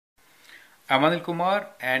I'm Anil Kumar,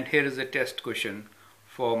 and here is a test question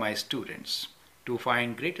for my students to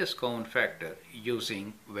find greatest common factor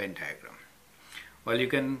using Venn diagram. Well, you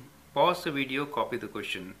can pause the video, copy the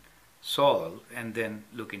question, solve, and then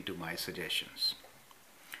look into my suggestions.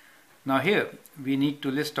 Now here we need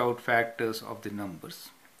to list out factors of the numbers.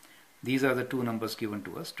 These are the two numbers given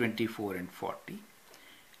to us, 24 and 40.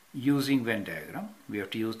 Using Venn diagram, we have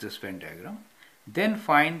to use this Venn diagram. Then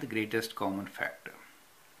find the greatest common factor.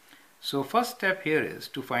 So first step here is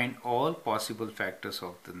to find all possible factors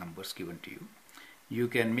of the numbers given to you. You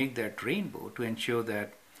can make that rainbow to ensure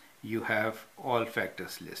that you have all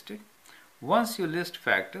factors listed. Once you list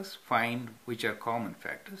factors, find which are common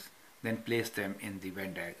factors, then place them in the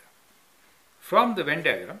Venn diagram. From the Venn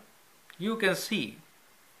diagram, you can see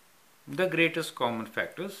the greatest common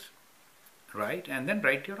factors, right? And then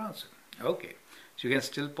write your answer. Okay, so you can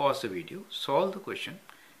still pause the video, solve the question,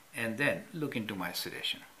 and then look into my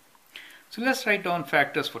suggestion. So let's write down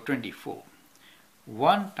factors for 24.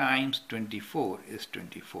 1 times 24 is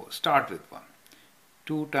 24. Start with 1.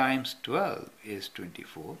 2 times 12 is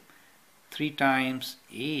 24. 3 times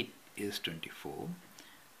 8 is 24.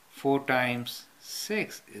 4 times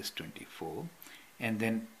 6 is 24. And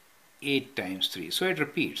then 8 times 3. So it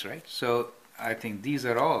repeats, right? So I think these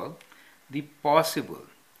are all the possible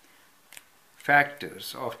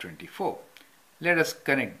factors of 24. Let us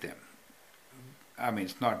connect them. I mean,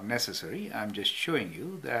 it's not necessary. I'm just showing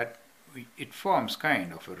you that it forms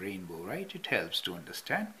kind of a rainbow, right? It helps to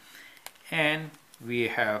understand. And we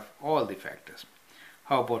have all the factors.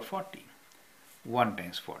 How about 40? 1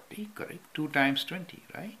 times 40, correct. 2 times 20,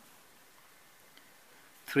 right?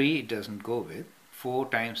 3 it doesn't go with. 4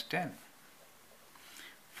 times 10.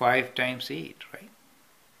 5 times 8, right?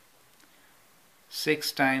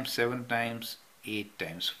 6 times 7 times 8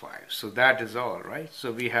 times 5. So that is all, right?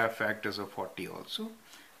 So we have factors of 40 also.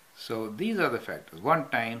 So these are the factors. 1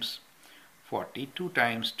 times 40, 2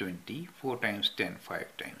 times 20, 4 times 10,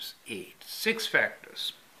 5 times 8. 6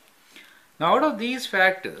 factors. Now out of these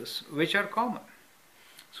factors, which are common?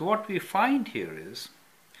 So what we find here is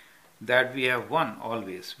that we have 1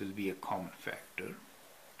 always will be a common factor.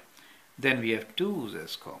 Then we have 2's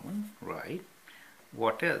as common, right?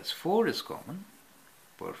 What else? 4 is common.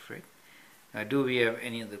 Perfect. Do we have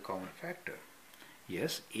any other common factor?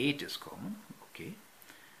 Yes, 8 is common. Okay.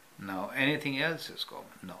 Now anything else is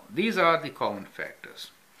common? No. These are the common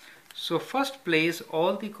factors. So first place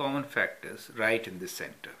all the common factors right in the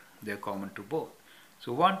center. They are common to both.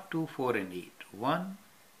 So 1, 2, 4 and 8. 1,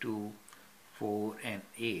 2, 4 and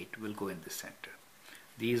 8 will go in the center.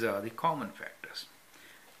 These are the common factors.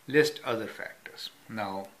 List other factors.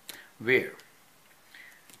 Now where?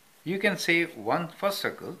 You can say one first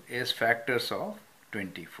circle is factors of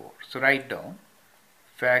 24. So write down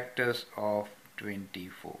factors of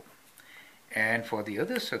 24. And for the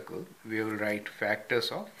other circle, we will write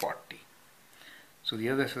factors of 40. So the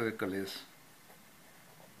other circle is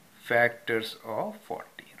factors of 40,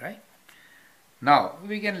 right? Now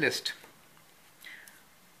we can list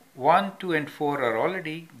 1, 2 and 4 are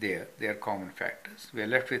already there. They are common factors. We are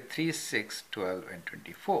left with 3, 6, 12 and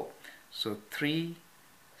 24. So 3,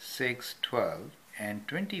 6, 12 and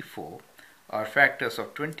 24 are factors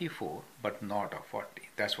of 24 but not of 40.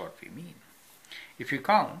 That's what we mean. If you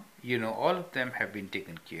count, you know all of them have been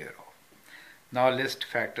taken care of. Now list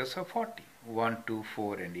factors of 40. 1, 2,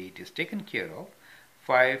 4 and 8 is taken care of.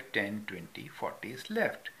 5, 10, 20, 40 is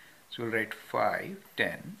left. So we'll write 5,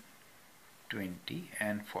 10, 20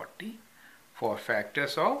 and 40 for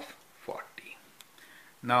factors of 40.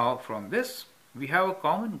 Now from this we have a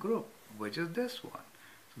common group, which is this one.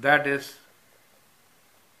 That is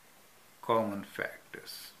common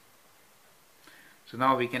factors. So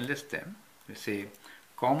now we can list them. We say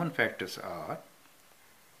common factors are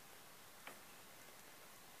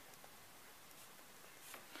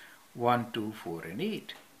 1, 2, 4 and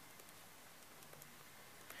 8.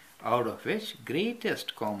 Out of which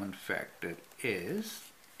greatest common factor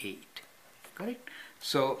is 8. Correct?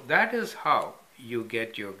 So that is how you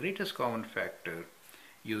get your greatest common factor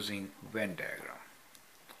using Venn diagram.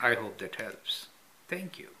 I hope that helps.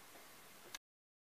 Thank you.